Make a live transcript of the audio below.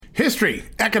History,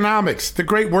 economics, the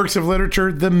great works of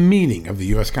literature, the meaning of the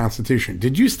U.S. Constitution.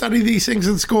 Did you study these things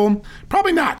in school?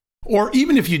 Probably not. Or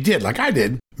even if you did, like I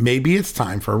did, maybe it's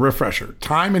time for a refresher.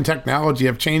 Time and technology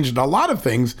have changed a lot of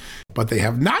things, but they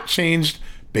have not changed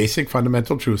basic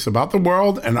fundamental truths about the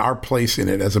world and our place in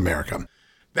it as America.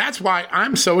 That's why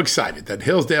I'm so excited that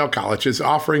Hillsdale College is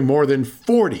offering more than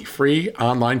 40 free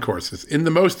online courses in the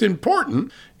most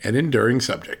important and enduring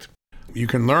subject. You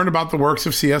can learn about the works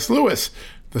of C.S. Lewis,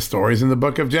 the stories in the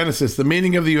book of Genesis, the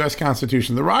meaning of the U.S.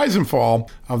 Constitution, the rise and fall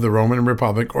of the Roman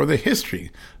Republic, or the history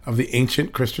of the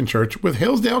ancient Christian church with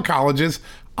Hillsdale College's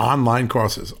online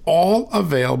courses, all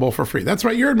available for free. That's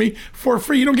right, you heard me, for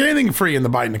free. You don't get anything free in the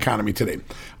Biden economy today.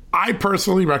 I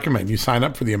personally recommend you sign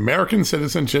up for the American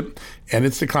Citizenship and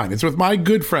Its Decline. It's with my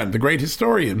good friend, the great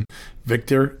historian,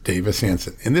 Victor Davis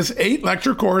Hanson. In this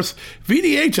 8-lecture course,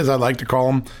 VDH, as I like to call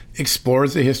him,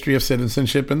 explores the history of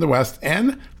citizenship in the West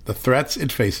and the threats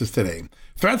it faces today.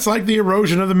 Threats like the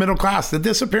erosion of the middle class, the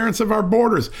disappearance of our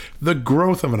borders, the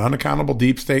growth of an unaccountable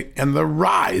deep state, and the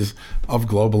rise of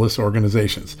globalist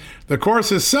organizations. The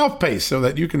course is self-paced so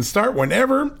that you can start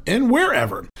whenever and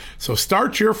wherever. So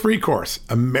start your free course,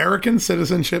 American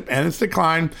Citizenship and Its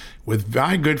Decline, with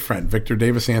my good friend, Victor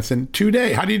Davis Hanson,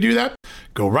 today. How do you do that?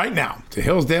 Go right now to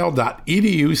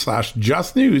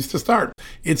hillsdale.edu/justnews to start.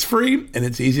 It's free and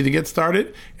it's easy to get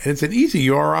started, and it's an easy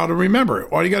URL to remember.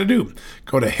 All you got to do,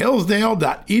 go to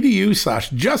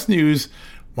hillsdale.edu/justnews.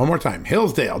 One more time,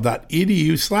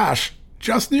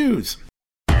 hillsdale.edu/justnews.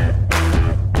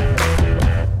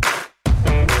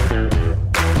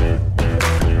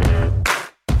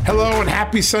 Hello and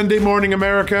happy Sunday morning,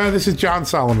 America. This is John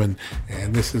Solomon,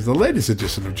 and this is the latest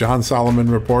edition of John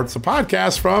Solomon Reports, a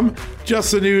podcast from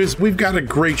Just the News. We've got a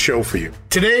great show for you.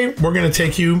 Today, we're going to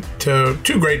take you to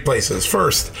two great places.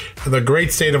 First, the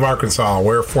great state of Arkansas,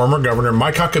 where former Governor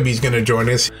Mike Huckabee is going to join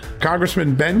us.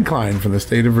 Congressman Ben Cline from the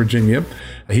state of Virginia.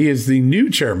 He is the new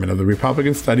chairman of the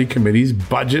Republican Study Committee's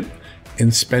Budget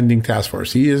and Spending Task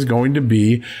Force. He is going to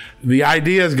be the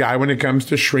ideas guy when it comes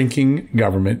to shrinking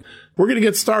government. We're going to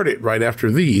get started right after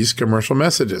these commercial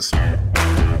messages.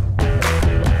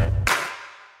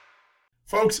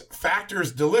 Folks,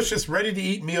 Factor's delicious,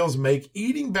 ready-to-eat meals make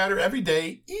eating better every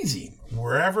day easy.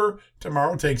 Wherever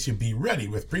tomorrow takes you, be ready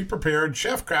with pre-prepared,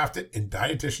 chef-crafted, and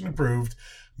dietitian-approved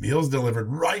meals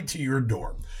delivered right to your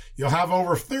door. You'll have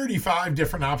over 35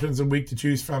 different options a week to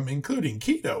choose from, including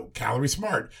keto, calorie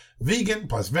smart, vegan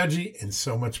plus veggie, and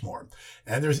so much more.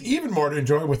 And there's even more to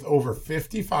enjoy with over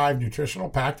 55 nutritional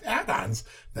packed add-ons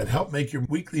that help make your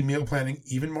weekly meal planning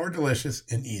even more delicious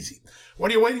and easy.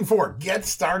 What are you waiting for? Get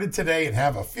started today and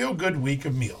have a feel-good week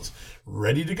of meals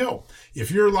ready to go.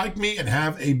 If you're like me and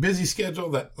have a busy schedule,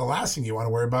 that the last thing you want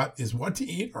to worry about is what to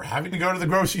eat or having to go to the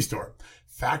grocery store.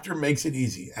 Factor makes it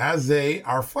easy, as they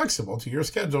are flexible to your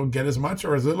schedule. Get as much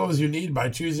or as little as you need by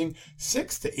choosing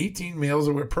 6 to 18 meals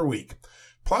per week.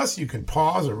 Plus, you can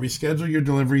pause or reschedule your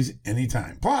deliveries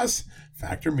anytime. Plus,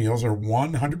 Factor meals are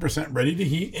 100% ready to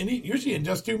heat and eat, usually in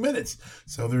just 2 minutes.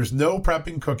 So there's no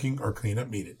prepping, cooking, or cleanup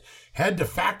needed. Head to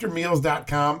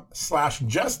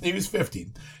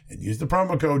factormeals.com/justnews50 and use the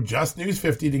promo code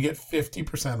justnews50 to get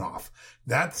 50% off.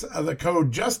 That's the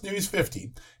code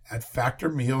justnews50 at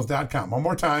factormeals.com. One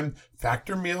more time,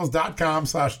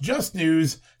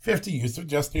 factormeals.com/justnews50. Use the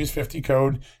justnews50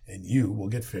 code and you will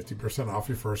get 50% off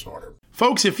your first order.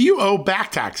 Folks, if you owe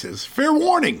back taxes, fair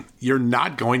warning, you're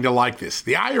not going to like this.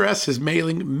 The IRS is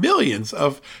mailing millions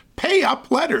of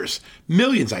pay-up letters.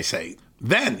 Millions, I say.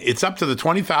 Then it's up to the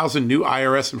 20,000 new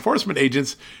IRS enforcement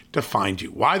agents to find you.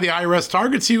 Why the IRS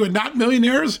targets you and not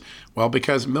millionaires? Well,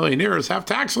 because millionaires have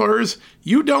tax lawyers.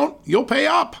 You don't, you'll pay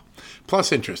up.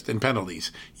 Plus interest and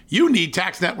penalties. You need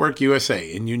Tax Network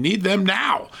USA, and you need them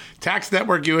now. Tax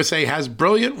Network USA has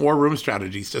brilliant war room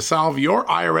strategies to solve your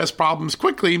IRS problems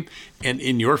quickly and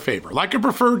in your favor. Like a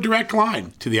preferred direct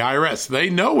line to the IRS. They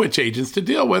know which agents to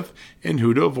deal with and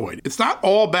who to avoid. It's not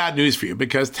all bad news for you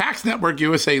because Tax Network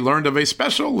USA learned of a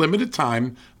special limited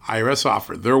time IRS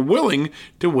offer. They're willing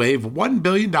to waive $1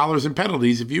 billion in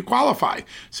penalties if you qualify.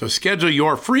 So schedule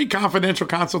your free confidential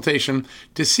consultation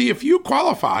to see if you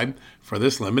qualify for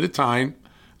this limited time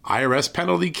IRS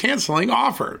penalty canceling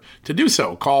offer. To do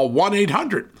so, call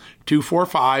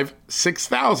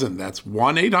 1-800-245-6000. That's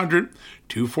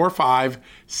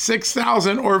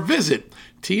 1-800-245-6000 or visit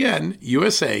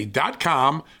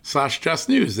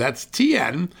tnusa.com/justnews. That's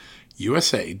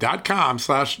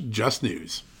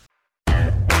tnusa.com/justnews.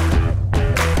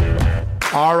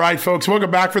 All right, folks, welcome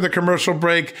back for the commercial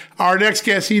break. Our next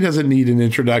guest, he doesn't need an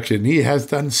introduction. He has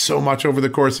done so much over the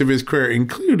course of his career,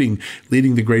 including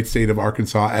leading the great state of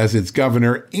Arkansas as its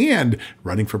governor and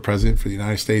running for president for the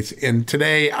United States. And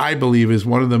today, I believe, is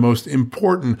one of the most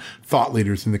important thought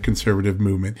leaders in the conservative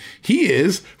movement. He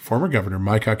is former Governor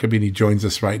Mike Huckabee. He joins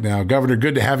us right now. Governor,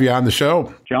 good to have you on the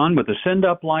show. John, with a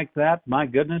send-up like that, my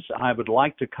goodness, I would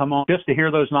like to come on just to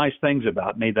hear those nice things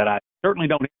about me that I certainly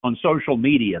don't hear on social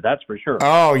media, that's for sure.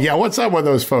 Oh, yeah. What's up with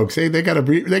those folks? Hey, they got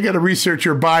to research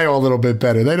your bio a little bit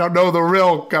better. They don't know the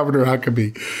real Governor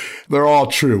Huckabee. They're all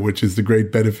true, which is the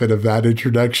great benefit of that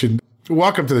introduction.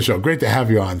 Welcome to the show. Great to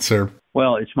have you on, sir.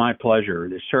 Well, it's my pleasure.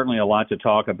 There's certainly a lot to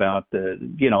talk about.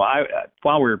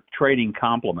 While we're trading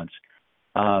compliments,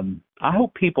 I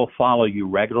hope people follow you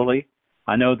regularly.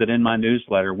 I know that in my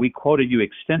newsletter, we quoted you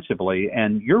extensively,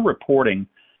 and your reporting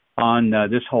on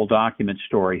this whole document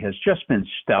story has just been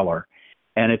stellar.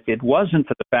 And if it wasn't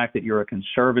for the fact that you're a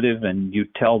conservative and you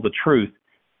tell the truth,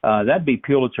 that'd be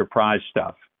Pulitzer Prize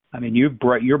stuff. I mean,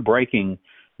 you're breaking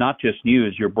not just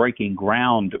news, you're breaking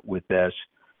ground with this.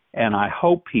 And I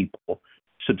hope people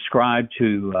subscribe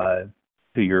to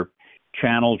your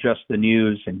channel, Just the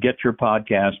News, and get your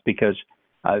podcast because,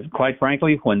 quite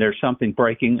frankly, when there's something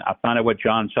breaking, I find out what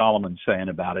John Solomon's saying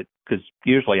about it because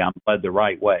usually I'm led the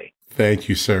right way. Thank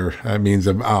you, sir. That means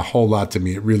a whole lot to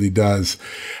me. It really does.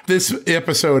 This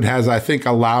episode has, I think,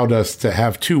 allowed us to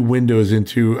have two windows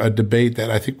into a debate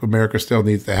that I think America still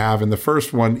needs to have. And the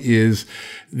first one is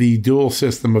the dual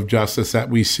system of justice that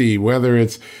we see, whether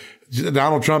it's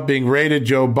Donald Trump being raided,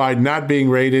 Joe Biden not being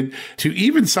raided, to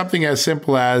even something as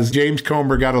simple as James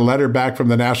Comer got a letter back from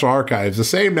the National Archives, the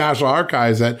same National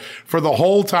Archives that for the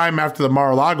whole time after the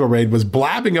Mar-a-Lago raid was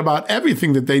blabbing about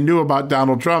everything that they knew about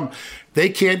Donald Trump. They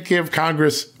can't give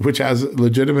Congress, which has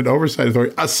legitimate oversight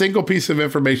authority, a single piece of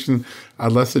information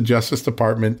unless the Justice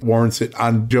Department warrants it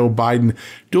on Joe Biden.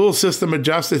 Dual system of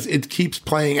justice, it keeps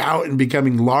playing out and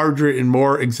becoming larger and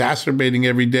more exacerbating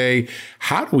every day.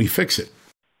 How do we fix it?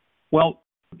 Well,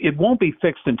 it won't be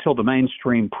fixed until the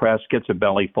mainstream press gets a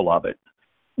belly full of it.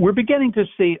 We're beginning to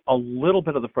see a little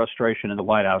bit of the frustration in the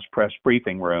White House press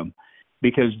briefing room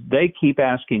because they keep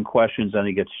asking questions and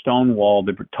they get stonewalled.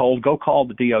 They're told, go call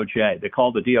the DOJ. They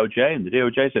call the DOJ and the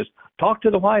DOJ says, talk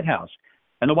to the White House.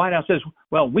 And the White House says,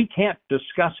 well, we can't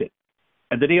discuss it.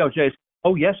 And the DOJ says,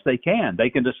 oh, yes, they can. They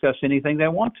can discuss anything they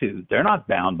want to. They're not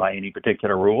bound by any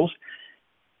particular rules.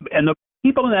 And the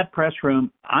people in that press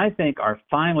room, I think, are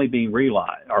finally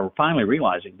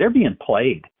realizing they're being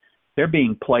played. They're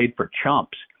being played for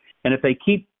chumps. And if they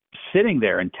keep sitting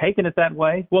there and taking it that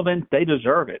way, well, then they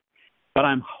deserve it. But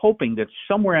I'm hoping that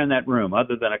somewhere in that room,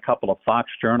 other than a couple of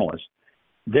Fox journalists,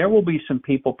 there will be some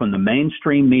people from the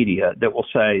mainstream media that will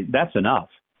say, that's enough.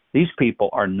 These people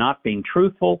are not being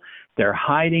truthful. They're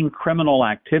hiding criminal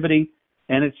activity.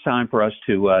 And it's time for us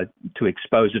to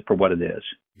expose it for what it is.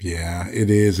 Yeah, it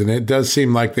is. And it does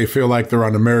seem like they feel like they're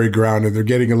on a merry-go-round and they're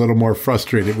getting a little more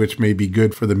frustrated, which may be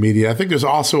good for the media. I think there's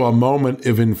also a moment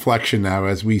of inflection now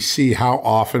as we see how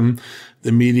often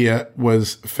the media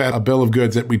was fed a bill of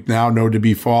goods that we now know to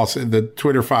be false. The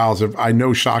Twitter files have, I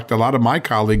know, shocked a lot of my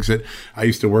colleagues that I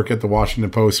used to work at the Washington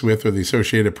Post with or the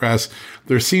Associated Press.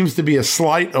 There seems to be a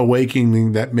slight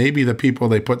awakening that maybe the people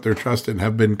they put their trust in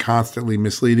have been constantly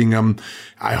misleading them.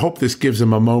 I hope this gives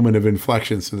them a moment of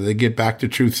inflection so that they get back to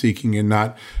truth seeking and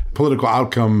not political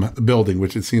outcome building,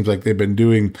 which it seems like they've been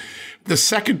doing. The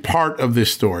second part of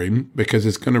this story, because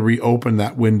it's going to reopen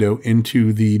that window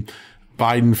into the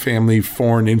Biden family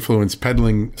foreign influence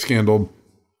peddling scandal,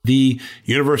 the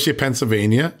University of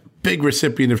Pennsylvania, big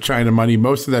recipient of China money.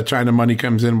 Most of that China money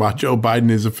comes in while Joe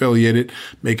Biden is affiliated,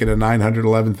 making a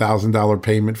 $911,000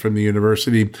 payment from the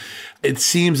university. It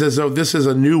seems as though this is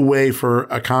a new way for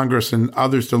a Congress and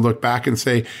others to look back and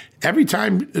say, every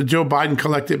time Joe Biden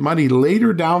collected money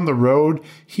later down the road,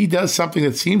 he does something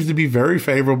that seems to be very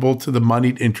favorable to the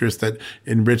moneyed interest that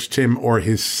enriched him or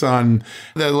his son.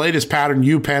 The latest pattern,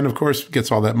 UPenn, of course,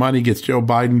 gets all that money, gets Joe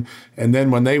Biden. And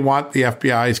then when they want the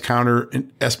FBI's counter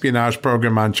espionage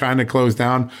program on China closed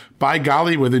down, by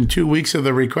golly, within 2 weeks of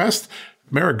the request,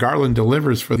 Merrick Garland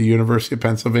delivers for the University of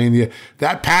Pennsylvania.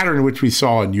 That pattern, which we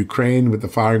saw in Ukraine with the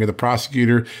firing of the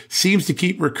prosecutor, seems to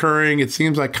keep recurring. It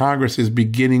seems like Congress is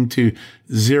beginning to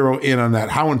zero in on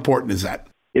that. How important is that?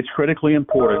 It's critically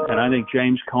important, and I think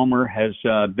James Comer has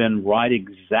been right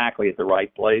exactly at the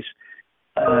right place.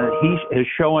 He is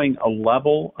showing a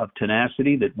level of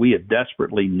tenacity that we have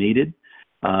desperately needed.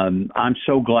 I'm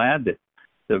so glad that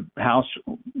the House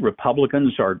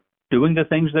Republicans are doing the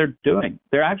things they're doing.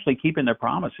 They're actually keeping their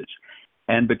promises.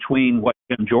 And between what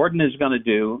Jim Jordan is going to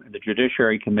do in the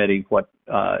Judiciary Committee, what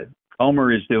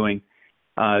Homer is doing.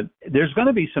 There's going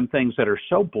to be some things that are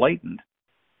so blatant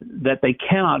that they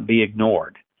cannot be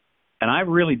ignored. And I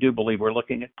really do believe we're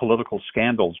looking at political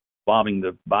scandals involving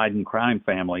the Biden crime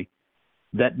family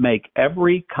that make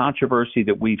every controversy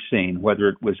that we've seen, whether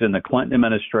it was in the Clinton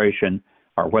administration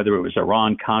or whether it was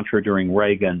Iran-Contra during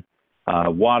Reagan,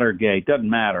 Watergate, doesn't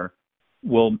matter,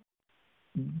 will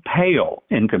pale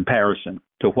in comparison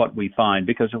to what we find,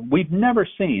 because we've never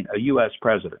seen a U.S.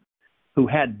 president who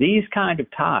had these kind of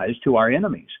ties to our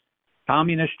enemies,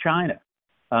 communist China,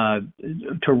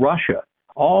 to Russia,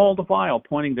 all the while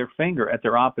pointing their finger at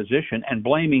their opposition and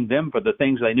blaming them for the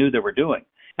things they knew they were doing.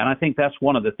 And I think that's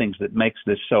one of the things that makes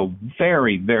this so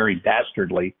very, very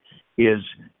dastardly, is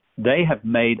they have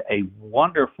made a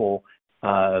wonderful,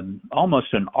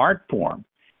 almost an art form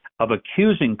of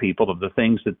accusing people of the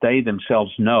things that they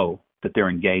themselves know that they're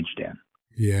engaged in.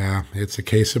 Yeah, it's a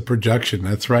case of projection.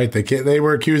 That's right. They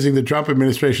were accusing the Trump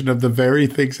administration of the very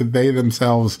things that they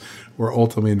themselves were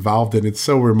ultimately involved in. It's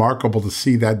so remarkable to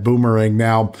see that boomerang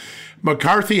now.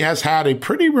 McCarthy has had a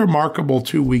pretty remarkable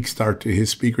 2-week start to his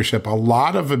speakership. A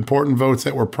lot of important votes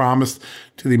that were promised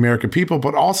to the American people,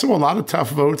 but also a lot of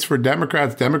tough votes for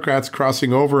Democrats. Democrats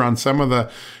crossing over on some of the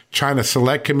China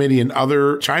Select Committee and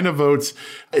other China votes.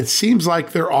 It seems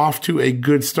like they're off to a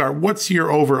good start. What's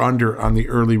your over-under on the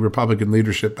early Republican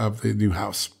leadership of the new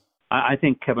House? I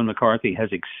think Kevin McCarthy has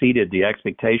exceeded the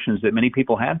expectations that many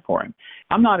people had for him.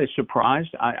 I'm not as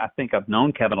surprised. I think I've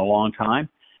known Kevin a long time.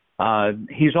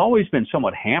 He's always been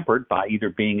somewhat hampered by either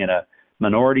being in a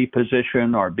minority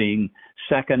position or being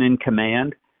second in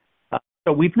command.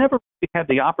 So we've never really had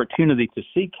the opportunity to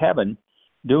see Kevin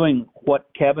doing what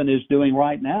Kevin is doing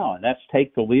right now, and that's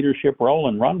take the leadership role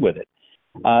and run with it.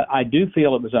 I do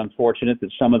feel it was unfortunate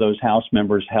that some of those House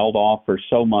members held off for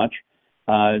so much.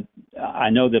 I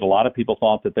know that a lot of people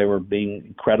thought that they were being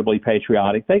incredibly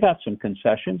patriotic. They got some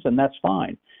concessions, and that's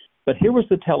fine. But here was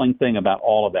the telling thing about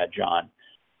all of that, John.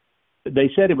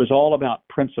 They said it was all about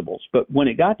principles, but when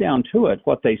it got down to it,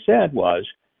 what they said was,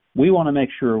 we want to make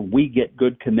sure we get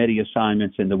good committee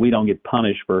assignments and that we don't get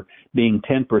punished for being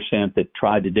 10% that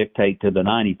tried to dictate to the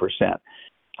 90%.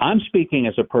 I'm speaking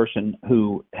as a person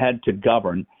who had to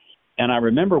govern, and I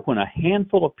remember when a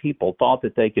handful of people thought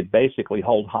that they could basically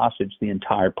hold hostage the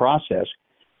entire process.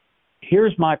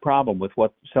 Here's my problem with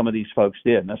what some of these folks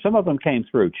did. Now, some of them came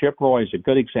through. Chip Roy is a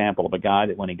good example of a guy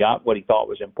that when he got what he thought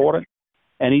was important,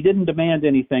 and he didn't demand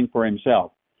anything for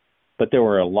himself. But there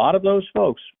were a lot of those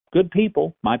folks, good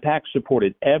people. My PAC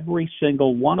supported every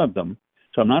single one of them.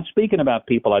 So I'm not speaking about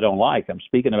people I don't like. I'm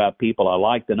speaking about people I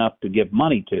liked enough to give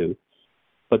money to.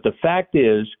 But the fact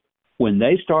is, when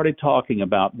they started talking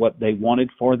about what they wanted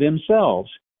for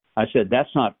themselves, I said,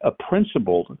 that's not a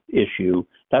principled issue.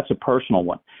 That's a personal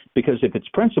one. Because if it's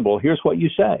principle, here's what you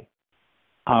say.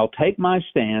 I'll take my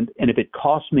stand, and if it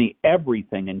costs me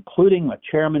everything, including a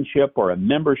chairmanship or a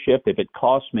membership, if it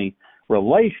costs me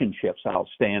relationships, I'll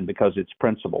stand because it's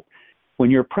principled.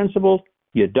 When you're principled,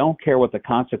 you don't care what the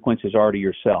consequences are to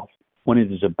yourself. When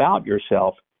it is about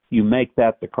yourself, you make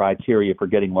that the criteria for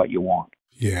getting what you want.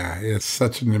 Yeah, it's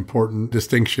such an important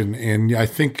distinction. And I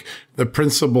think the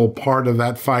principal part of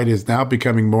that fight is now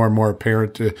becoming more and more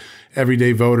apparent to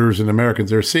everyday voters and Americans.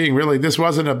 They're seeing really this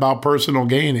wasn't about personal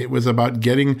gain. It was about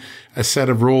getting a set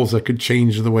of rules that could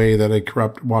change the way that a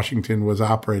corrupt Washington was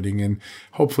operating. And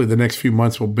hopefully the next few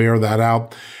months will bear that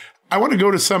out. I want to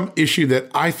go to some issue that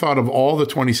I thought of all the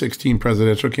 2016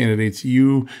 presidential candidates,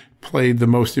 you played the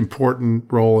most important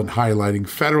role in highlighting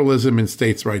federalism and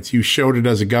states' rights. You showed it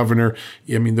as a governor.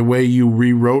 I mean, the way you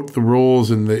rewrote the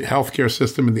rules in the healthcare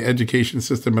system and the education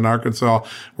system in Arkansas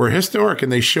were historic,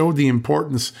 and they showed the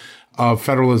importance of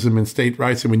federalism and state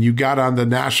rights. And when you got on the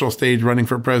national stage running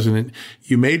for president,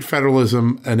 you made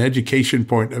federalism an education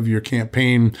point of your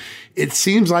campaign. It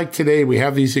seems like today we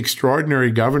have these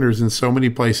extraordinary governors in so many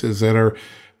places that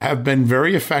have been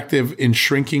very effective in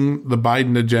shrinking the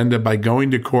Biden agenda by going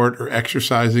to court or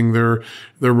exercising their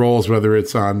roles, whether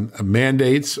it's on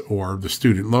mandates or the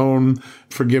student loan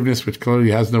forgiveness, which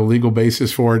clearly has no legal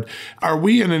basis for it. Are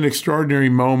we in an extraordinary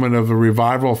moment of a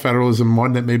revival of federalism,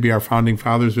 one that maybe our founding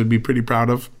fathers would be pretty proud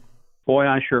of? Boy,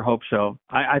 I sure hope so.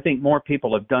 I think more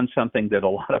people have done something that a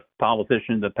lot of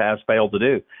politicians in the past failed to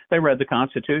do. They read the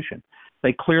Constitution.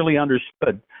 They clearly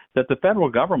understood that the federal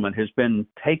government has been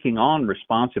taking on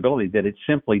responsibility that it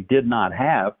simply did not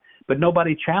have, but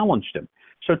nobody challenged them.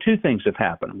 So two things have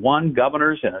happened. One,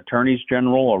 governors and attorneys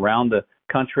general around the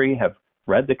country have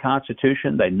read the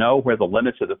Constitution. They know where the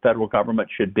limits of the federal government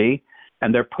should be,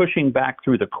 and they're pushing back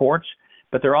through the courts,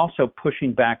 but they're also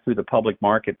pushing back through the public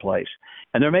marketplace.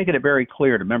 And they're making it very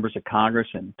clear to members of Congress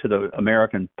and to the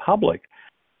American public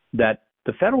that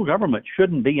the federal government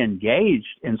shouldn't be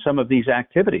engaged in some of these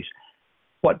activities.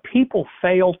 What people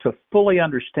fail to fully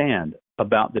understand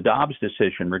about the Dobbs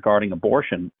decision regarding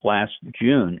abortion last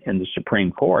June in the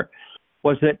Supreme Court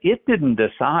was that it didn't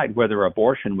decide whether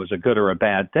abortion was a good or a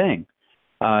bad thing.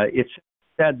 It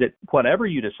said that whatever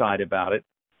you decide about it,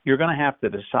 you're going to have to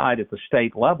decide at the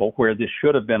state level where this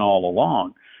should have been all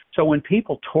along. So when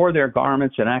people tore their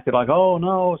garments and acted like, oh,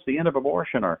 no, it's the end of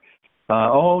abortion, or,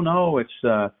 oh, no, it's,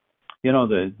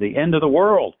 the end of the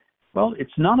world. Well,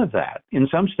 it's none of that. In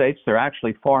some states, there are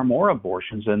actually far more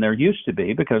abortions than there used to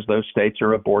be because those states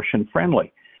are abortion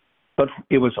friendly. But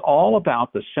it was all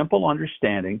about the simple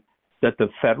understanding that the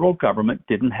federal government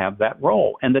didn't have that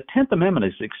role. And the 10th Amendment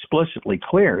is explicitly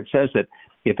clear. It says that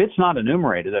if it's not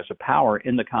enumerated as a power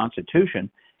in the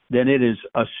Constitution, then it is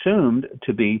assumed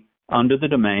to be under the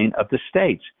domain of the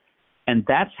states. And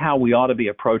that's how we ought to be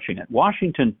approaching it.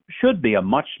 Washington should be a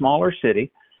much smaller city.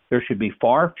 There should be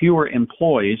far fewer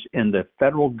employees in the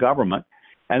federal government,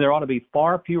 and there ought to be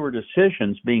far fewer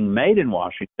decisions being made in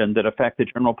Washington that affect the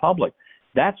general public.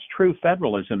 That's true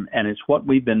federalism, and it's what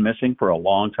we've been missing for a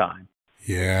long time.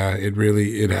 Yeah,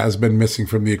 it has been missing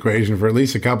from the equation for at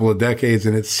least a couple of decades,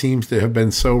 and it seems to have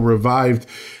been so revived.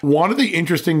 One of the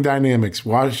interesting dynamics,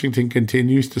 Washington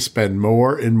continues to spend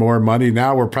more and more money.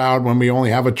 Now we're proud when we only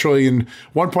have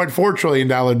 $1.4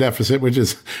 trillion deficit, which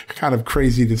is kind of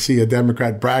crazy to see a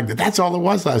Democrat brag that that's all it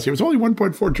was last year. It was only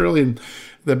 $1.4 trillion,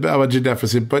 the budget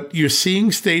deficit. But you're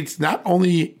seeing states not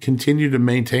only continue to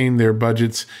maintain their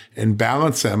budgets and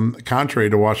balance them,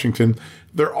 contrary to Washington,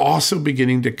 they're also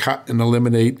beginning to cut and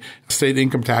eliminate state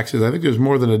income taxes. I think there's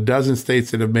more than a dozen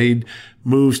states that have made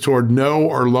moves toward no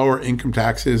or lower income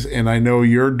taxes. And I know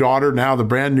your daughter, now the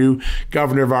brand new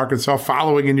governor of Arkansas,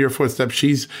 following in your footsteps,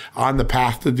 she's on the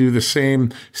path to do the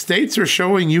same. States are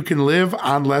showing you can live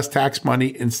on less tax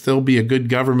money and still be a good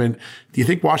government. Do you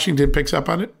think Washington picks up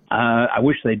on it? I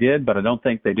wish they did, but I don't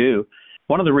think they do.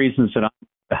 One of the reasons that I'm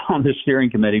on the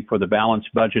steering committee for the Balanced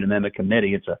Budget Amendment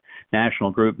Committee, it's a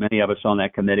national group. Many of us on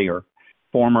that committee are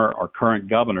former or current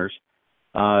governors.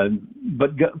 But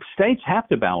states have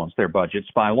to balance their budgets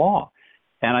by law.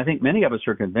 And I think many of us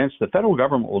are convinced the federal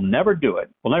government will never do it,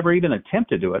 will never even attempt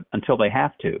to do it until they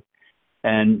have to.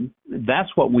 And that's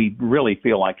what we really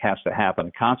feel like has to happen,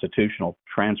 a constitutional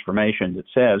transformation that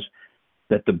says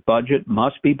that the budget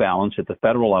must be balanced at the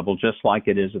federal level just like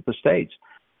it is at the states.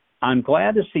 I'm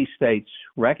glad to see states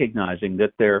recognizing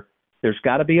that there's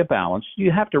got to be a balance. You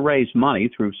have to raise money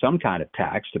through some kind of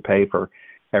tax to pay for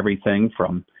everything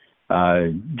from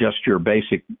just your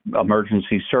basic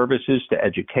emergency services to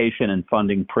education and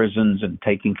funding prisons and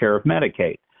taking care of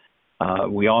Medicaid.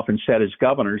 We often said as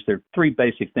governors, there are three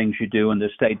basic things you do in the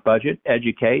state budget: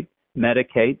 educate,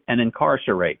 medicate, and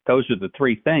incarcerate. Those are the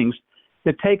three things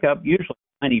that take up usually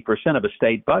 90% of a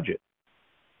state budget.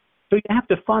 So you have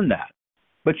to fund that.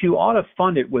 But you ought to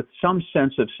fund it with some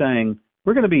sense of saying,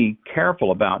 we're going to be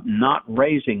careful about not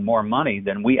raising more money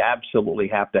than we absolutely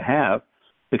have to have,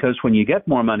 because when you get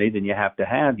more money than you have to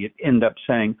have, you end up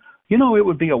saying, it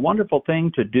would be a wonderful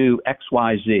thing to do X,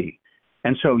 Y, Z.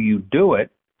 And so you do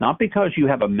it, not because you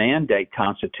have a mandate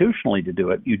constitutionally to do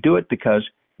it. You do it because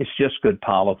it's just good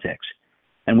politics.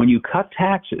 And when you cut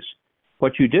taxes,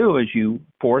 what you do is you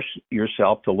force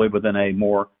yourself to live within a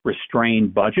more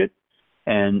restrained budget.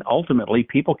 And ultimately,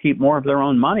 people keep more of their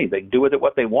own money. They do with it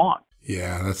what they want.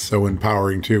 Yeah, that's so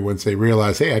empowering, too. Once they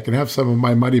realize, hey, I can have some of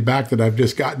my money back that I've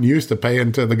just gotten used to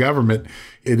paying to the government,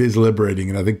 it is liberating.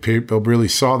 And I think people really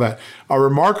saw that. A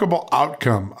remarkable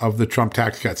outcome of the Trump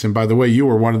tax cuts. And by the way, you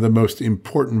were one of the most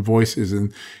important voices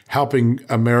in helping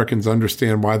Americans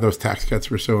understand why those tax cuts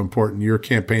were so important. Your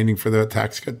campaigning for the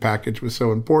tax cut package was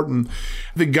so important.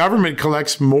 The government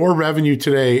collects more revenue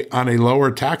today on a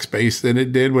lower tax base than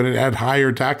it did when it had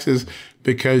higher taxes,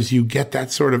 because you get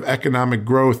that sort of economic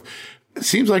growth. It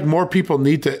seems like more people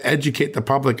need to educate the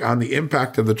public on the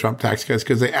impact of the Trump tax cuts,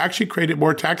 because they actually created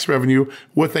more tax revenue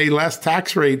with a less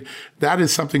tax rate. That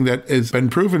is something that has been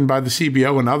proven by the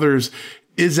CBO and others.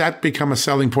 Is that become a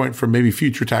selling point for maybe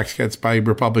future tax cuts by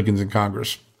Republicans in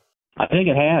Congress? I think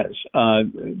it has.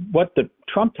 What the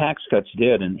Trump tax cuts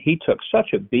did, and he took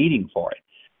such a beating for it,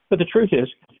 but the truth is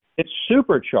it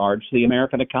supercharged the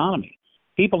American economy.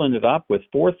 People ended up with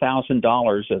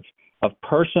 $4,000 of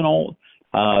personal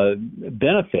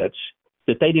benefits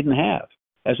that they didn't have.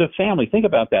 As a family, think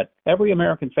about that. Every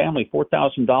American family,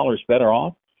 $4,000 better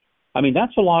off. I mean,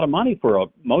 that's a lot of money for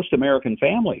most American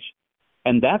families.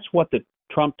 And that's what the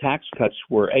Trump tax cuts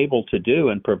were able to do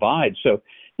and provide. So,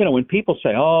 when people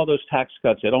say, oh, those tax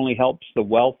cuts, it only helps the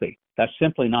wealthy, that's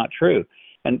simply not true.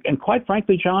 And quite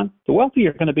frankly, John, the wealthy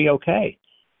are going to be okay.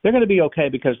 they're going to be okay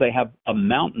because they have a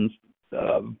mountain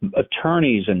of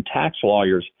attorneys and tax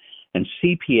lawyers and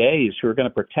CPAs who are going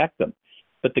to protect them.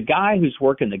 But the guy who's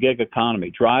working the gig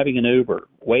economy, driving an Uber,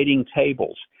 waiting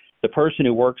tables, the person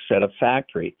who works at a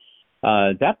factory,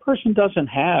 that person doesn't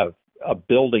have a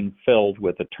building filled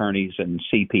with attorneys and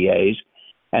CPAs,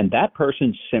 and that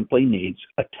person simply needs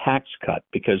a tax cut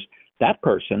because that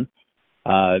person,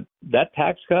 that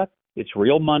tax cut, it's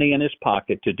real money in his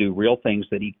pocket to do real things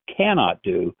that he cannot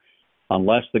do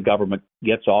unless the government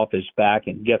gets off his back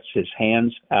and gets his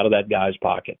hands out of that guy's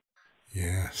pocket.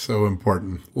 Yeah, so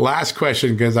important. Last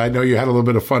question, because I know you had a little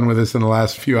bit of fun with this in the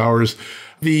last few hours.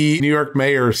 The New York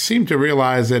mayor seemed to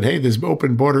realize that, hey, this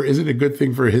open border isn't a good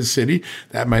thing for his city.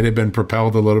 That might have been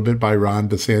propelled a little bit by Ron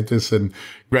DeSantis and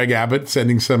Greg Abbott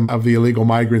sending some of the illegal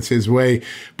migrants his way.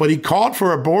 But he called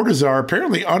for a border czar,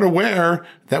 apparently unaware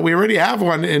that we already have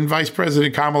one in Vice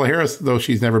President Kamala Harris, though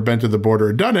she's never been to the border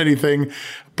or done anything.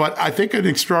 But I think an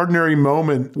extraordinary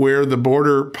moment where the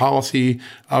border policy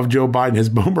of Joe Biden has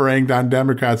boomeranged on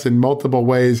Democrats in multiple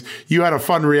ways. You had a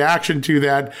fun reaction to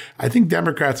that. I think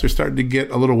Democrats are starting to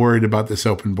get a little worried about this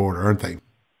open border, aren't they?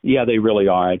 Yeah, they really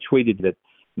are. I tweeted that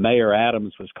Mayor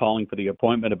Adams was calling for the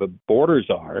appointment of a border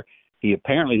czar. He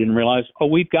apparently didn't realize,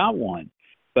 we've got one.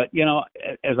 But,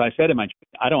 as I said in my tweet,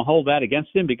 I don't hold that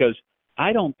against him because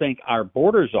I don't think our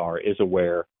border czar is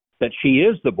aware that she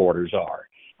is the border czar.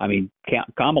 I mean,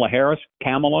 Kamala Harris,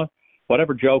 Kamala,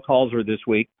 whatever Joe calls her this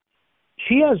week,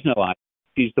 she has no idea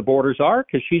she's the border czar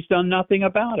because she's done nothing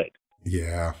about it.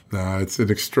 Yeah, no, it's an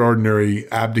extraordinary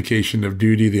abdication of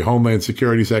duty. The Homeland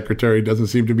Security Secretary doesn't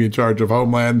seem to be in charge of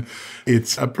Homeland.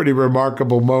 It's a pretty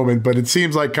remarkable moment, but it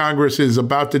seems like Congress is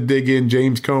about to dig in.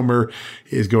 James Comer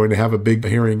is going to have a big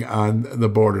hearing on the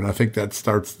border, and I think that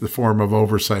starts the form of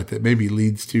oversight that maybe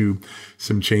leads to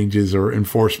some changes or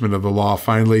enforcement of the law.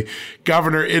 Finally,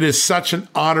 Governor, it is such an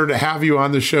honor to have you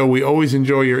on the show. We always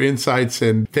enjoy your insights,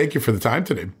 and thank you for the time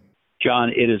today. John,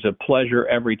 it is a pleasure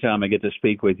every time I get to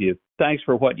speak with you. Thanks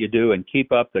for what you do and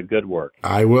keep up the good work.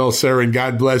 I will, sir, and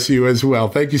God bless you as well.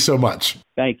 Thank you so much.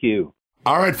 Thank you.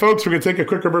 All right, folks, we're going to take a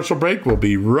quick commercial break. We'll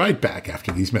be right back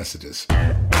after these messages.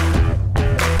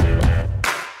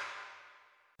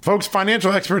 Folks,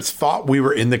 financial experts thought we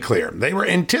were in the clear. They were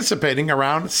anticipating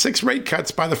around 6 rate cuts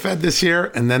by the Fed this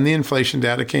year, and then the inflation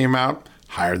data came out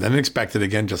higher than expected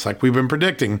again, just like we've been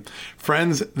predicting.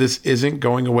 Friends, this isn't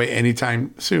going away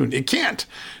anytime soon. It can't.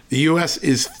 The U.S.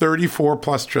 is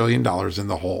 $34+ trillion in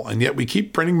the hole, and yet we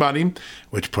keep printing money,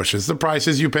 which pushes the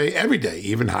prices you pay every day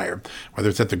even higher, whether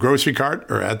it's at the grocery cart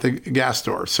or at the gas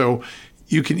store. So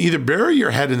you can either bury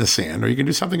your head in the sand or you can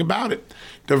do something about it.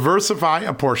 Diversify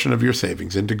a portion of your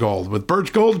savings into gold with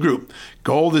Birch Gold Group.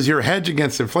 Gold is your hedge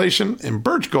against inflation, and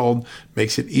Birch Gold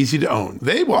makes it easy to own.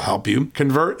 They will help you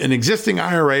convert an existing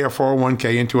IRA or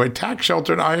 401k into a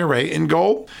tax-sheltered IRA in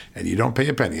gold, and you don't pay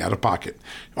a penny out of pocket.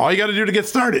 All you got to do to get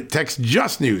started, text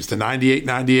Just News to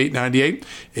 989898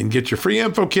 and get your free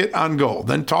info kit on gold.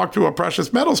 Then talk to a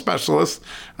precious metal specialist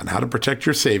on how to protect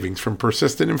your savings from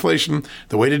persistent inflation.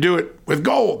 The way to do it with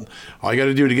gold. All you got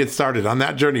to do to get started on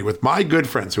that journey with my good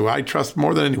friends who I trust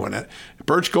more than anyone at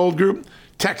Birch Gold Group,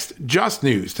 text Just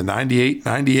News to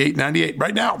 989898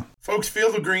 right now. Folks,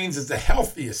 Field of Greens is the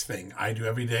healthiest thing I do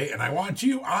every day, and I want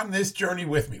you on this journey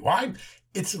with me. Why?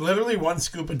 It's literally 1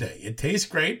 scoop a day. It tastes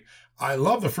great. I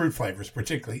love the fruit flavors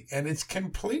particularly, and it's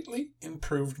completely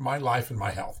improved my life and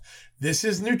my health. This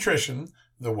is nutrition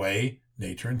the way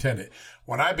nature intended.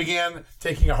 When I began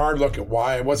taking a hard look at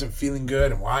why I wasn't feeling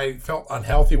good and why I felt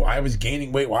unhealthy, why I was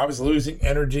gaining weight, why I was losing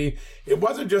energy, it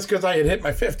wasn't just because I had hit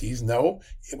my 50s. No,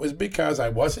 it was because I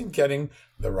wasn't getting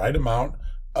the right amount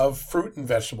of fruit and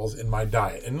vegetables in my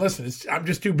diet. And listen, I'm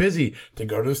just too busy to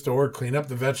go to the store, clean up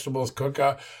the vegetables, cook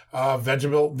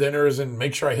vegetable dinners, and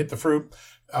make sure I hit the fruit.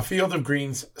 A Field of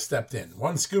Greens stepped in.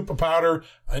 1 scoop of powder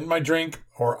in my drink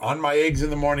or on my eggs in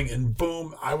the morning, and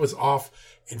boom, I was off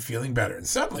and feeling better. And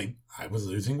suddenly, I was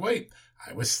losing weight.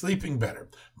 I was sleeping better.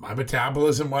 My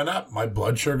metabolism went up. My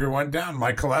blood sugar went down.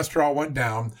 My cholesterol went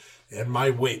down. And my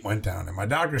weight went down. And my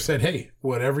doctor said, hey,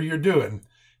 whatever you're doing,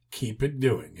 keep it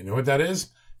doing. You know what that is?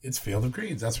 It's Field of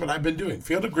Greens. That's what I've been doing.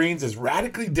 Field of Greens is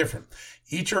radically different.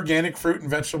 Each organic fruit and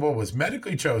vegetable was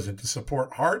medically chosen to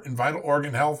support heart and vital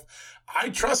organ health. I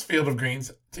trust Field of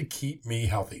Greens to keep me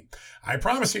healthy. I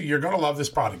promise you're going to love this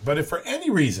product. But if for any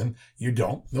reason you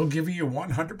don't, they'll give you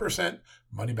 100%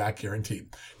 money back guarantee.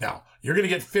 Now, you're going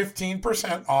to get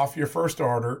 15% off your first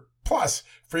order plus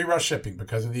free rush shipping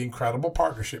because of the incredible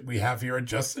partnership we have here at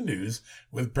Just the News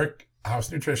with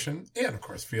House Nutrition, and of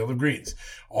course, Field of Greens.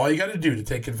 All you got to do to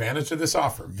take advantage of this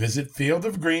offer, visit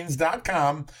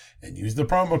fieldofgreens.com and use the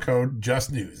promo code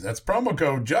JustNews. That's promo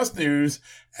code JustNews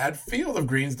at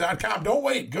fieldofgreens.com. Don't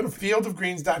wait. Go to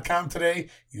fieldofgreens.com today.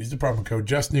 Use the promo code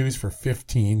JustNews for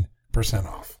 15%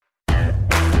 off.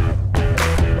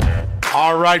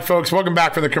 All right, folks, welcome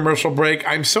back from the commercial break.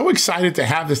 I'm so excited to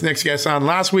have this next guest on.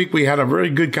 Last week, we had a very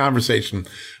good conversation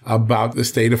about the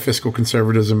state of fiscal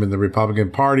conservatism in the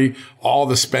Republican Party, all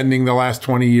the spending the last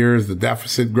 20 years, the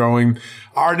deficit growing.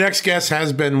 Our next guest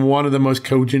has been one of the most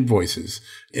cogent voices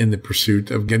in the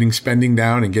pursuit of getting spending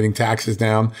down and getting taxes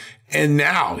down. And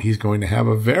now he's going to have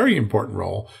a very important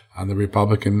role on the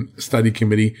Republican Study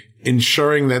Committee,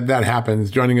 ensuring that that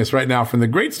happens. Joining us right now from the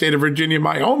great state of Virginia,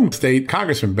 my home state,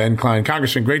 Congressman Ben Cline.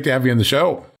 Congressman, great to have you on the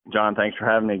show. John, thanks for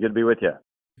having me. Good to be with you.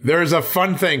 There's a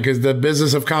fun thing because the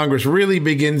business of Congress really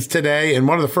begins today. And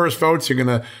one of the first votes, you're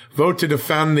going to vote to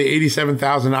defend the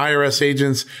 87,000 IRS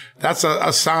agents. That's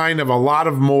a sign of a lot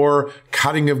of more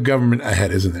cutting of government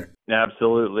ahead, isn't there?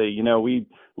 Absolutely. You know, we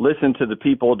listened to the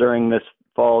people during this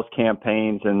fall's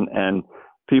campaigns, and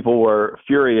people were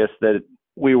furious that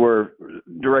we were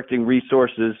directing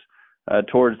resources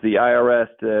towards the IRS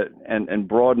and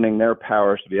broadening their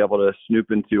powers to be able to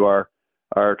snoop into our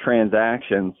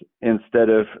transactions instead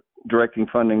of directing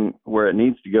funding where it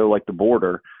needs to go, like the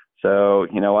border. So,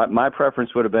 you know, my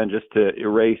preference would have been just to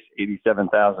erase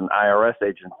 87,000 IRS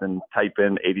agents and type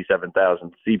in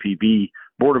 87,000 CPB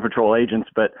Border Patrol agents.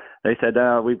 But they said,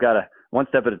 no, we've got to one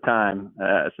step at a time.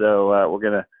 So we're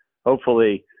going to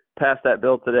hopefully pass that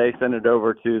bill today, send it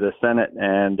over to the Senate,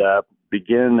 and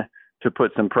begin to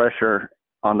put some pressure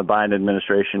on the Biden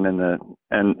administration and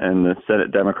the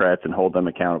Senate Democrats and hold them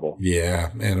accountable. Yeah,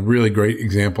 and a really great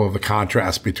example of the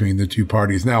contrast between the two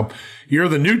parties. Now, you're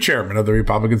the new chairman of the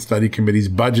Republican Study Committee's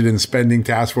Budget and Spending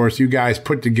Task Force. You guys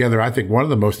put together, I think, one of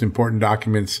the most important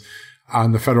documents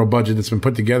on the federal budget that's been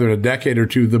put together in a decade or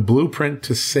two, the Blueprint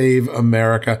to Save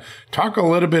America. Talk a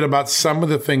little bit about some of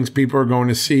the things people are going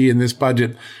to see in this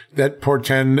budget that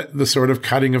portend the sort of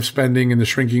cutting of spending and the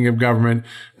shrinking of government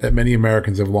that many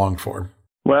Americans have longed for.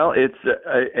 Well, it's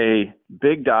a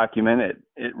big document.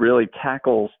 It really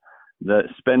tackles the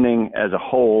spending as a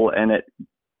whole, and it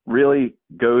really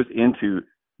goes into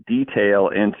detail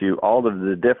into all of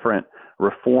the different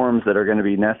reforms that are going to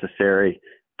be necessary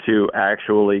to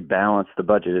actually balance the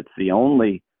budget. It's the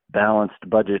only balanced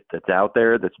budget that's out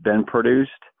there that's been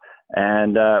produced,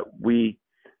 and we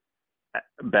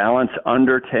balance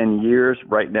under 10 years.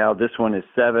 Right now, this one is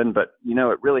 7, but, you know,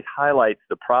 it really highlights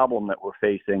the problem that we're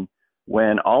facing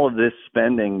when all of this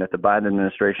spending that the Biden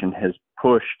administration has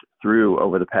pushed through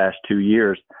over the past 2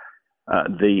 years,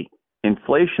 the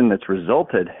inflation that's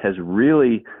resulted has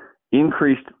really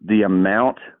increased the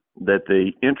amount that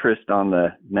the interest on the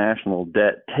national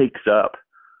debt takes up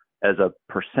as a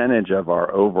percentage of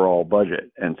our overall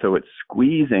budget. And so it's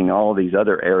squeezing all these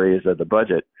other areas of the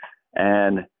budget,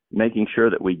 and making sure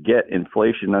that we get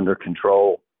inflation under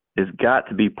control has got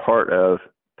to be part of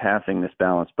passing this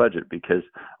balanced budget, because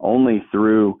only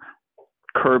through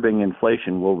curbing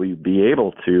inflation will we be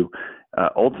able to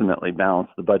ultimately balance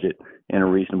the budget in a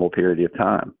reasonable period of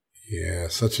time. Yeah,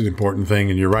 such an important thing.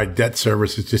 And you're right, debt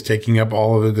service is just taking up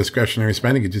all of the discretionary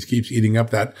spending. It just keeps eating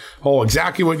up that whole,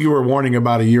 exactly what you were warning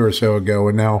about a year or so ago.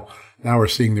 And now we're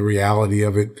seeing the reality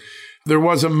of it. There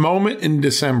was a moment in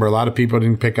December. A lot of people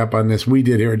didn't pick up on this. We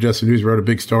did here at Just News, wrote a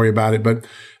big story about it. But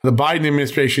the Biden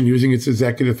administration, using its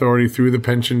executive authority through the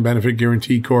Pension Benefit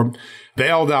Guaranty Corp,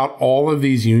 bailed out all of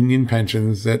these union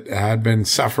pensions that had been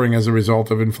suffering as a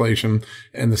result of inflation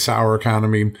and the sour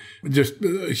economy. Just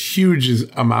huge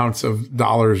amounts of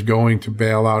dollars going to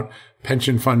bail out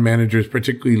pension fund managers,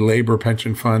 particularly labor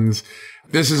pension funds.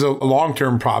 This is a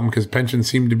long-term problem because pensions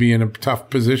seem to be in a tough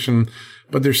position,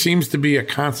 but there seems to be a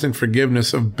constant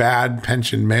forgiveness of bad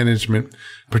pension management,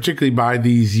 particularly by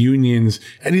these unions.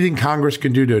 Anything Congress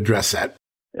can do to address that?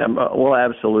 Well,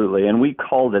 absolutely. And we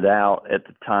called it out at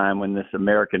the time when this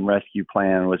American Rescue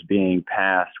Plan was being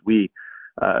passed. We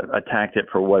attacked it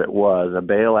for what it was, a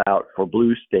bailout for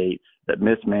blue states that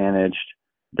mismanaged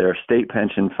their state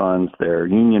pension funds, their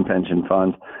union pension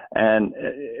funds, and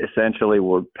essentially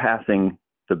were passing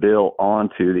the bill on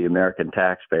to the American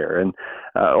taxpayer. And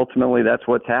ultimately, that's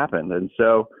what's happened. And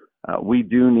so we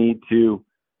do need to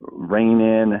rein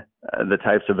in the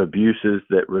types of abuses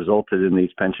that resulted in these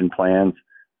pension plans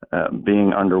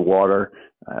being underwater,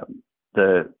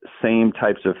 the same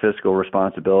types of fiscal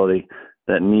responsibility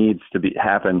that needs to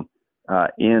happen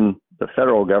in the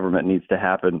federal government needs to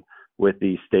happen with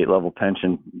these state level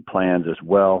pension plans as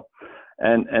well.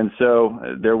 And so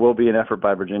there will be an effort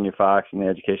by Virginia Fox and the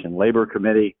Education and Labor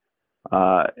Committee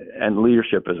and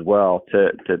leadership as well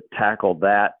to tackle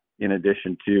that, in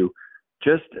addition to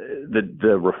just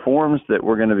the reforms that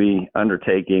we're going to be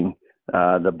undertaking,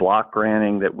 the block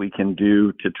granting that we can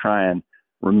do to try and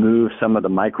remove some of the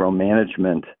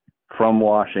micromanagement from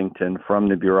Washington, from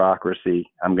the bureaucracy.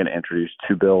 I'm going to introduce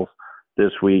 2 bills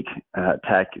this week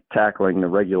tackling the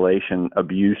regulation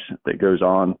abuse that goes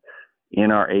on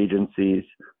in our agencies,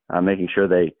 making sure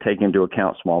they take into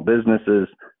account small businesses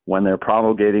when they're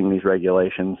promulgating these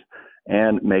regulations,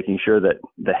 and making sure that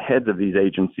the heads of these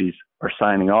agencies are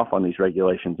signing off on these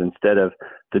regulations instead of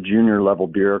the junior level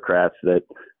bureaucrats that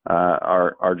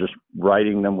are just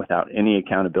writing them without any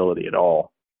accountability at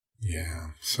all. Yeah,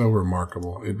 so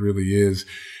remarkable. It really is.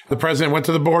 The president went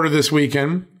to the border this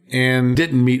weekend and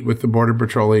didn't meet with the Border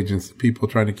Patrol agents, the people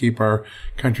trying to keep our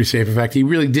country safe. In fact, he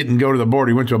really didn't go to the border.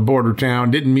 He went to a border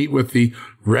town, didn't meet with the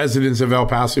residents of El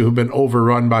Paso who've been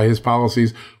overrun by his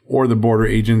policies or the border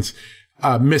agents.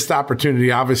 Missed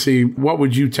opportunity, obviously. What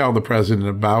would you tell the president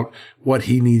about what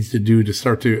he needs to do to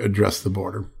start to address the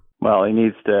border? Well, he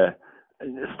needs to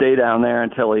stay down there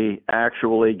until he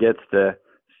actually gets to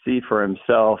see for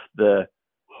himself the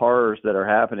horrors that are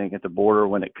happening at the border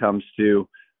when it comes to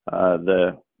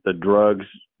the drugs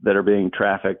that are being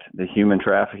trafficked, the human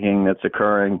trafficking that's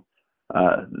occurring,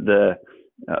 the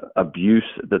abuse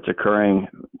that's occurring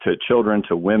to children,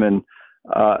 to women.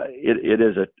 It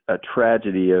is a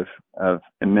tragedy of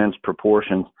immense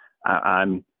proportions.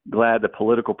 I'm glad the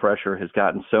political pressure has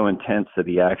gotten so intense that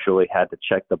he actually had to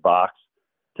check the box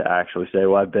to actually say,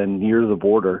 well, I've been near the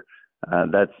border.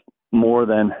 That's more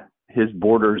than his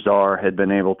border czar had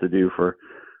been able to do for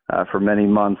many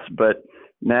months. But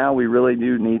now we really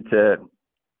do need to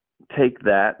take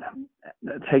that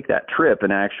trip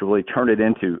and actually turn it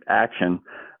into action.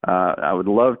 I would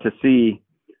love to see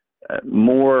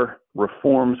more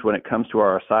reforms when it comes to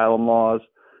our asylum laws.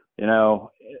 You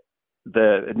know,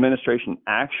 the administration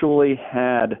actually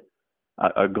had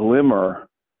a glimmer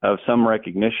of some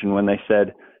recognition when they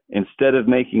said, instead of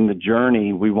making the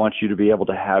journey, we want you to be able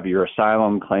to have your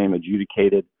asylum claim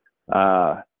adjudicated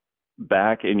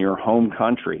back in your home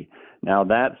country. Now,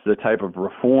 that's the type of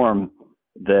reform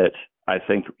that I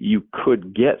think you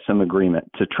could get some agreement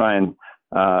to try and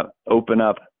open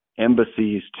up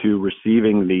embassies to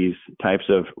receiving these types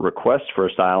of requests for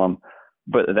asylum,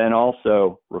 but then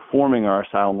also reforming our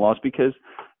asylum laws because,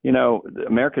 you know,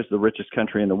 America is the richest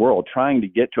country in the world. Trying to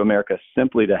get to America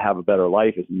simply to have a better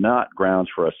life is not grounds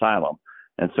for asylum.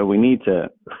 And so we need to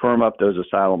firm up those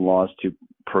asylum laws to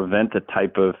prevent the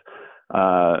type of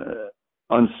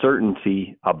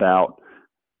uncertainty about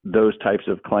those types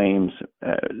of claims,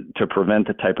 to prevent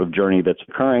the type of journey that's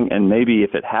occurring. And maybe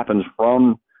if it happens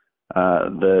from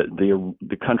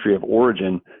the country of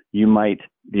origin, you might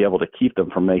be able to keep them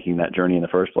from making that journey in the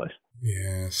first place.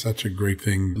 Yeah, such a great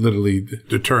thing. Literally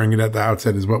deterring it at the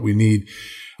outset is what we need.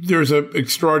 There's an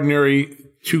extraordinary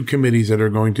 2 committees that are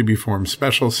going to be formed,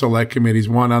 special select committees,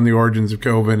 one on the origins of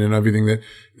COVID and everything that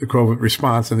the COVID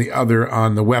response, and the other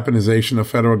on the weaponization of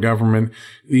federal government.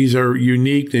 These are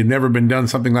unique. They've never been done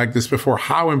something like this before.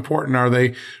 How important are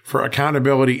they for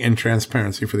accountability and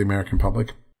transparency for the American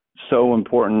public? So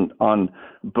important on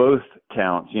both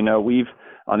counts. You know,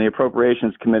 on the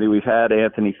Appropriations Committee, we've had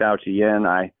Anthony Fauci in.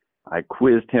 I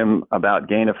quizzed him about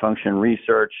gain of function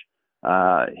research.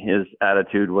 His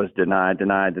attitude was deny,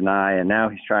 deny, deny, and now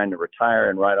he's trying to retire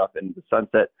and ride off into the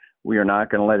sunset. We are not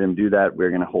going to let him do that. We're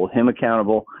going to hold him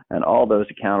accountable and all those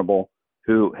accountable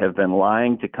who have been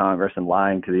lying to Congress and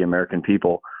lying to the American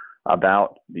people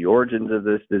about the origins of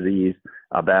this disease,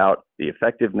 about the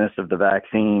effectiveness of the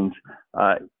vaccines,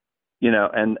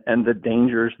 and the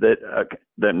dangers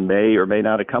that may or may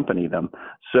not accompany them.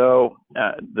 So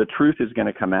the truth is going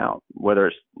to come out, whether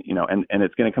it's, and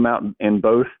it's going to come out in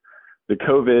both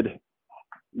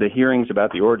the hearings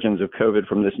about the origins of COVID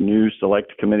from this new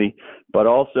select committee, but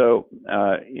also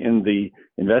in the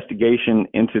investigation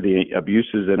into the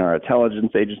abuses in our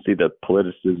intelligence agency, the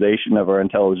politicization of our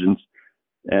intelligence,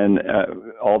 and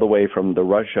all the way from the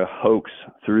Russia hoax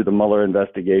through the Mueller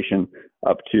investigation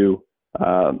up to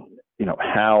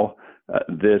how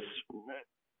this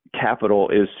Capitol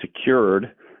is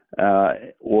secured,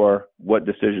 or what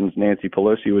decisions Nancy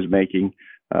Pelosi was making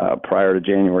prior to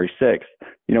January 6th.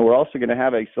 We're also going to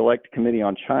have a select committee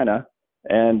on China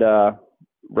and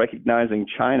recognizing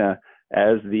China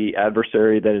as the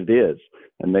adversary that it is,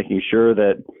 and making sure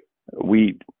that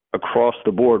we, across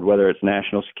the board, whether it's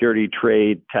national security,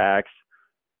 trade, tax,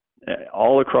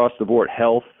 all across the board,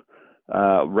 health,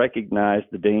 recognize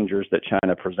the dangers that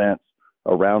China presents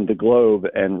around the globe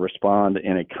and respond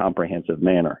in a comprehensive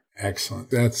manner. Excellent.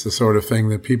 That's the sort of thing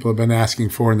that people have been asking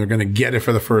for, and they're going to get it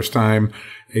for the first time.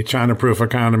 A China-proof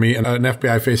economy and an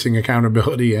FBI facing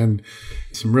accountability and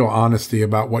some real honesty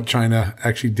about what China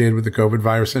actually did with the COVID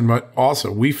virus and what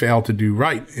also we failed to do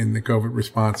right in the COVID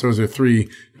response. Those are three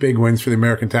big wins for the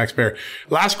American taxpayer.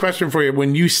 Last question for you.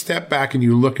 When you step back and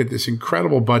you look at this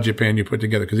incredible budget plan you put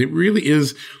together, because it really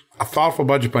is a thoughtful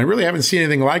budget plan. I really haven't seen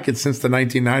anything like it since the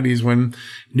 1990s when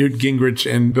Newt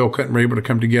Gingrich and Bill Clinton were able to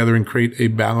come together and create a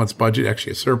balanced budget,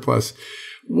 actually a surplus.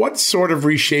 What sort of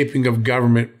reshaping of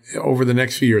government over the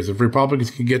next few years, if Republicans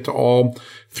can get to all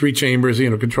three chambers,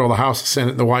 control the House, the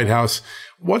Senate, and the White House,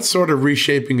 what sort of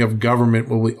reshaping of government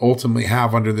will we ultimately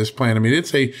have under this plan? I mean,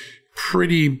 it's a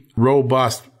pretty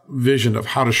robust vision of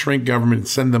how to shrink government and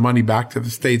send the money back to the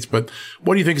states. But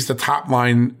what do you think is the top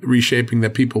line reshaping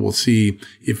that people will see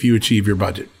if you achieve your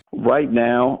budget? Right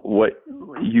now, what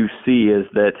you see is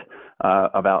that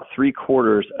about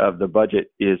 3/4 of the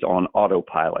budget is on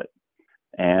autopilot.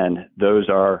 And those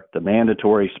are the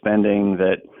mandatory spending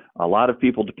that a lot of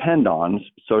people depend on,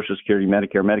 Social Security,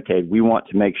 Medicare, Medicaid. We want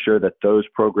to make sure that those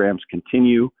programs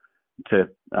continue to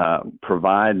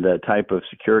provide the type of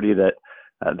security that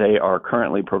they are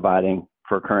currently providing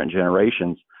for current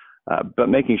generations, but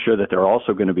making sure that they're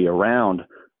also going to be around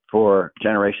for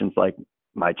generations like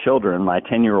my children, my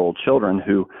 10-year-old children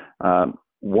who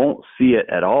won't see it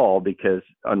at all because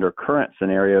under current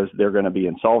scenarios, they're going to be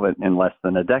insolvent in less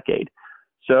than a decade.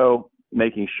 So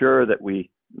making sure that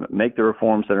we make the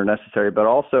reforms that are necessary, but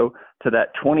also to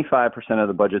that 25% of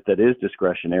the budget that is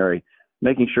discretionary,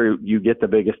 making sure you get the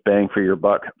biggest bang for your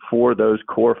buck for those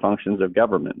core functions of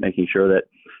government, making sure that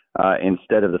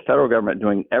instead of the federal government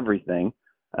doing everything,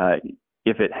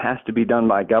 if it has to be done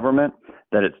by government,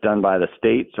 that it's done by the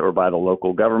states or by the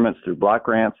local governments through block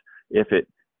grants. If it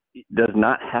does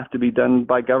not have to be done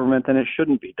by government, then it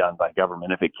shouldn't be done by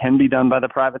government. If it can be done by the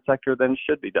private sector, then it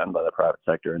should be done by the private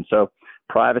sector. And so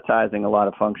privatizing a lot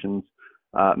of functions,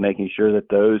 making sure that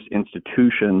those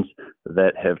institutions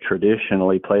that have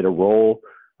traditionally played a role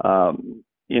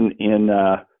in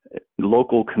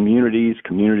local communities,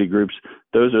 community groups,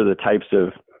 those are the types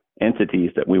of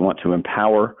entities that we want to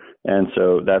empower. And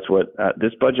so that's what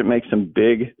this budget makes some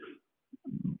big,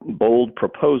 bold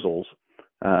proposals.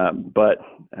 But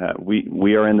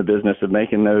we are in the business of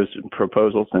making those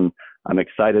proposals, and I'm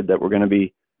excited that we're going to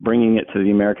be bringing it to the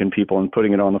American people and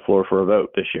putting it on the floor for a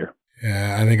vote this year.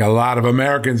 Yeah, I think a lot of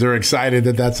Americans are excited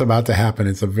that that's about to happen.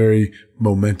 It's a very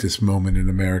momentous moment in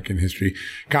American history.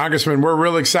 Congressman, we're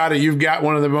real excited. You've got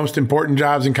one of the most important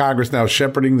jobs in Congress now,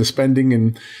 shepherding the spending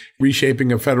and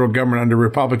reshaping of federal government under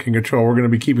Republican control. We're going to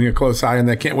be keeping a close eye on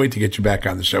that. Can't wait to get you back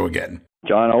on the show again.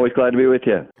 John, always glad to be with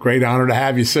you. Great honor to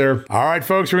have you, sir. All right,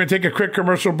 folks, we're going to take a quick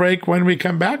commercial break. When we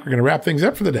come back, we're going to wrap things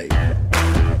up for the day.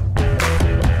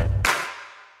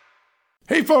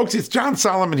 Hey, folks, it's John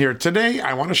Solomon here. Today,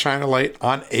 I want to shine a light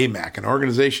on AMAC, an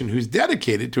organization who's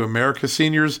dedicated to America's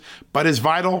seniors, but is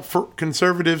vital for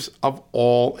conservatives of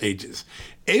all ages.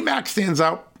 AMAC stands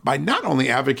out by not only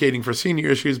advocating for senior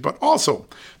issues, but also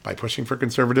by pushing for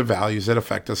conservative values that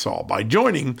affect us all. By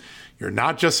joining, you're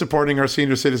not just supporting our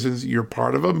senior citizens, you're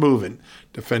part of a movement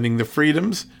defending the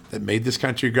freedoms that made this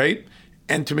country great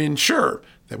and to ensure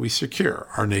that we secure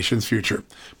our nation's future.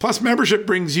 Plus, membership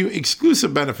brings you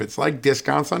exclusive benefits like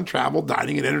discounts on travel,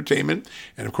 dining, and entertainment,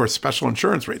 and of course, special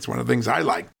insurance rates, one of the things I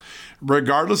like.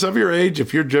 Regardless of your age,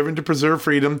 if you're driven to preserve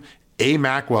freedom,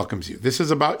 AMAC welcomes you. This is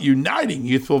about uniting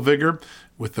youthful vigor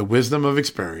with the wisdom of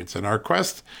experience in our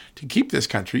quest to keep this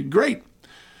country great.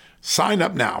 Sign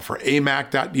up now for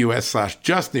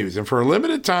amac.us/justnews, and for a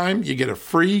limited time, you get a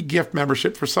free gift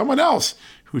membership for someone else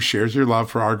who shares your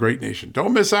love for our great nation.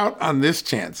 Don't miss out on this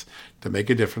chance to make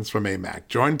a difference from AMAC.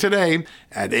 Join today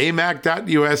at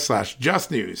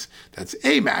amac.us/justnews. That's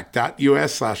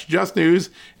amac.us/justnews,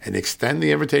 and extend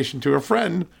the invitation to a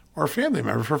friend or family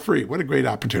member for free. What a great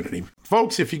opportunity.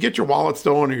 Folks, if you get your wallet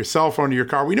stolen or your cell phone or your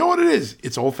car, we know what it is.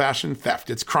 It's old-fashioned theft.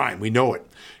 It's crime. We know it.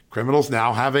 Criminals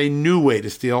now have a new way to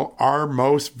steal our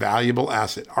most valuable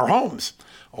asset, our homes.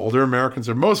 Older Americans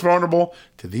are most vulnerable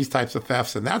to these types of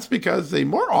thefts, and that's because they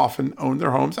more often own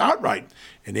their homes outright.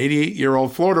 An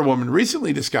 88-year-old Florida woman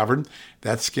recently discovered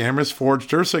that scammers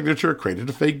forged her signature, created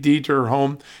a fake deed to her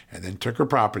home, and then took her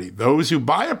property. Those who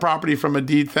buy a property from a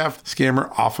deed theft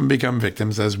scammer often become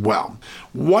victims as well.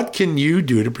 What can you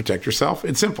do to protect yourself?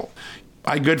 It's simple.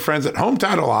 My good friends at Home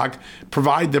Title Lock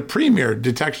provide the premier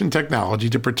detection technology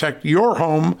to protect your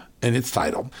home in its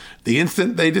title. The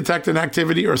instant they detect an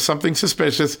activity or something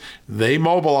suspicious, they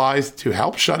mobilize to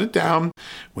help shut it down.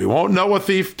 We won't know a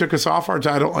thief took us off our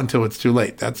title until it's too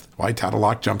late. That's why Title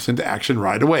Lock jumps into action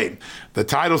right away. The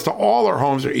titles to all our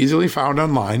homes are easily found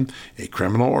online. A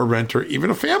criminal or renter, even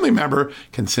a family member,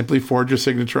 can simply forge your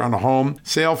signature on a home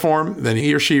sale form. Then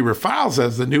he or she refiles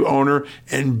as the new owner,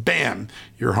 and bam,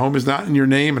 your home is not in your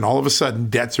name, and all of a sudden,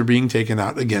 debts are being taken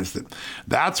out against it.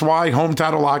 That's why Home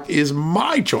Title Lock is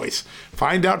my choice.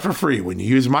 Find out for free when you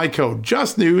use my code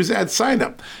JUSTNEWS at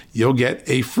signup. You'll get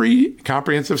a free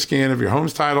comprehensive scan of your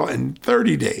home's title and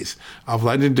 30 days of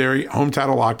legendary Home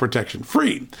Title Lock protection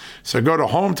free. So go to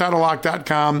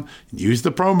HomeTitleLock.com and use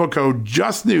the promo code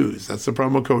JUSTNEWS. That's the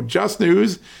promo code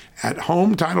JUSTNEWS at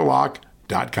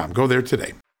HomeTitleLock.com. Go there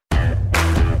today.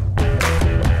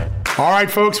 All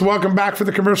right, folks, welcome back for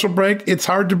the commercial break. It's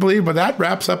hard to believe, but that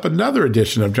wraps up another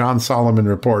edition of John Solomon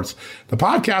Reports, the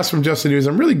podcast from Just the News.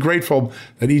 I'm really grateful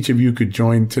that each of you could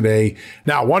join today.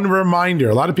 Now, one reminder,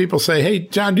 a lot of people say, hey,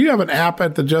 John, do you have an app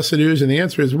at the Just the News? And the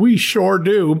answer is we sure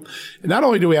do. And not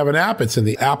only do we have an app, it's in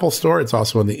the Apple Store. It's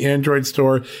also in the Android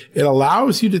Store. It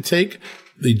allows you to take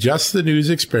the Just the News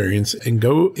experience and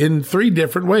go in 3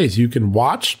 different ways. You can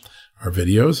watch our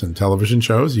videos and television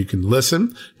shows. You can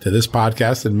listen to this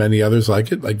podcast and many others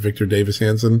like it, like Victor Davis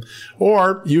Hanson,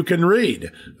 or you can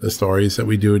read the stories that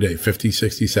we do a day, 50,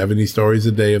 60, 70 stories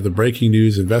a day of the breaking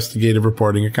news, investigative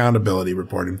reporting, accountability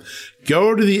reporting.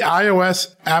 Go to the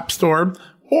iOS App Store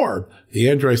or the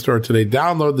Android Store today.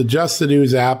 Download the Just the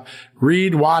News app.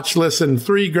 Read, watch, listen.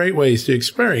 3 great ways to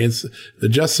experience the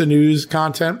Just the News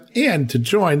content and to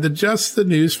join the Just the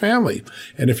News family.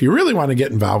 And if you really want to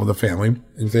get involved with the family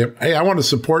and say, hey, I want to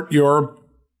support your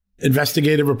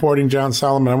investigative reporting, John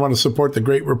Solomon. I want to support the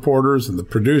great reporters and the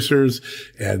producers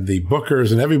and the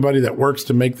bookers and everybody that works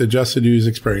to make the Just the News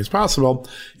experience possible.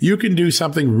 You can do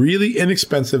something really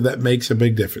inexpensive that makes a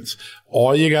big difference.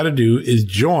 All you got to do is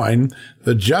join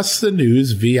the Just the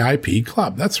News VIP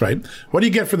Club. That's right. What do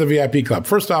you get for the VIP Club?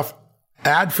 First off,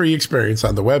 ad-free experience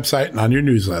on the website and on your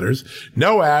newsletters.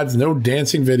 No ads, no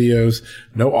dancing videos,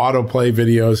 no autoplay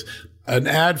videos. An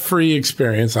ad-free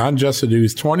experience on Just the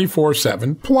News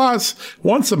 24/7. Plus,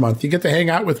 once a month, you get to hang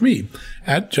out with me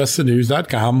at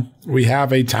justthenews.com. We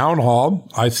have a town hall.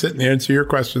 I sit and answer your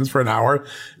questions for an hour.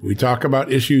 We talk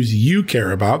about issues you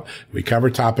care about. We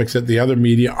cover topics that the other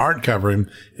media aren't covering.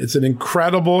 It's an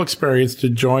incredible experience to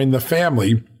join the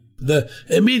family, the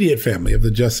immediate family of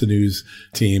the Just the News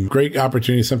team. Great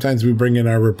opportunity. Sometimes we bring in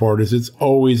our reporters. It's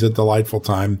always a delightful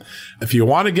time. If you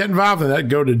want to get involved in that,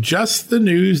 go to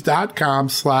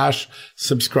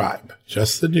justthenews.com/subscribe.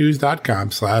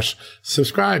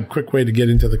 justthenews.com/subscribe. Quick way to get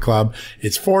into the club.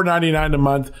 It's $4.99 a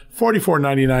month,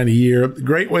 $44.99 a year.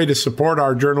 Great way to support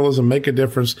our journalism, make a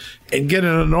difference, and get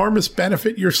an enormous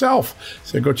benefit yourself.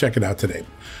 So go check it out today.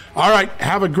 All right.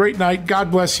 Have a great night.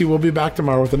 God bless you. We'll be back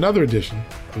tomorrow with another edition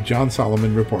of John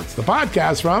Solomon Reports, the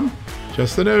podcast from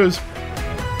Just the News.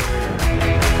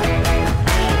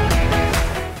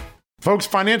 Folks,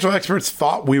 financial experts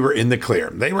thought we were in the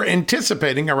clear. They were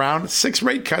anticipating around 6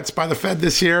 rate cuts by the Fed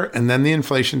this year, and then the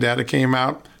inflation data came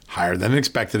out higher than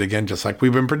expected again, just like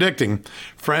we've been predicting.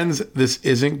 Friends, this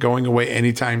isn't going away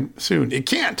anytime soon. It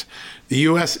can't. The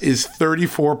U.S. is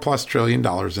 $34+ trillion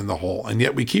in the hole, and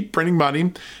yet we keep printing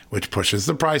money, which pushes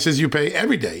the prices you pay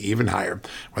every day even higher,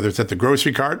 whether it's at the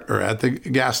grocery cart or at the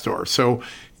gas store. So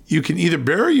you can either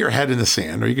bury your head in the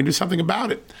sand or you can do something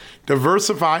about it.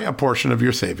 Diversify a portion of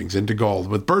your savings into gold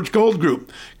with Birch Gold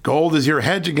Group. Gold is your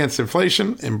hedge against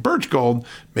inflation, and Birch Gold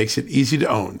makes it easy to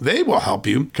own. They will help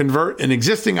you convert an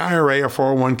existing IRA or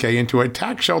 401k into a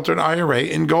tax-sheltered IRA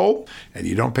in gold, and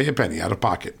you don't pay a penny out of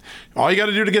pocket. All you got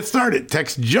to do to get started,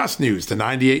 text Just News to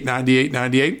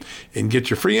 989898 and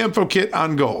get your free info kit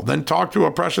on gold. Then talk to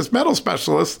a precious metal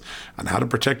specialist on how to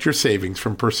protect your savings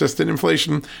from persistent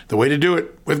inflation. The way to do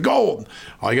it with gold.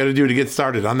 All you got to do to get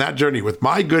started on that journey with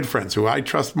my good friends who I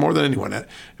trust more than anyone at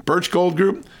Birch Gold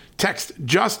Group, text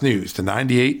Just News to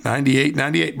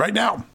 989898 right now.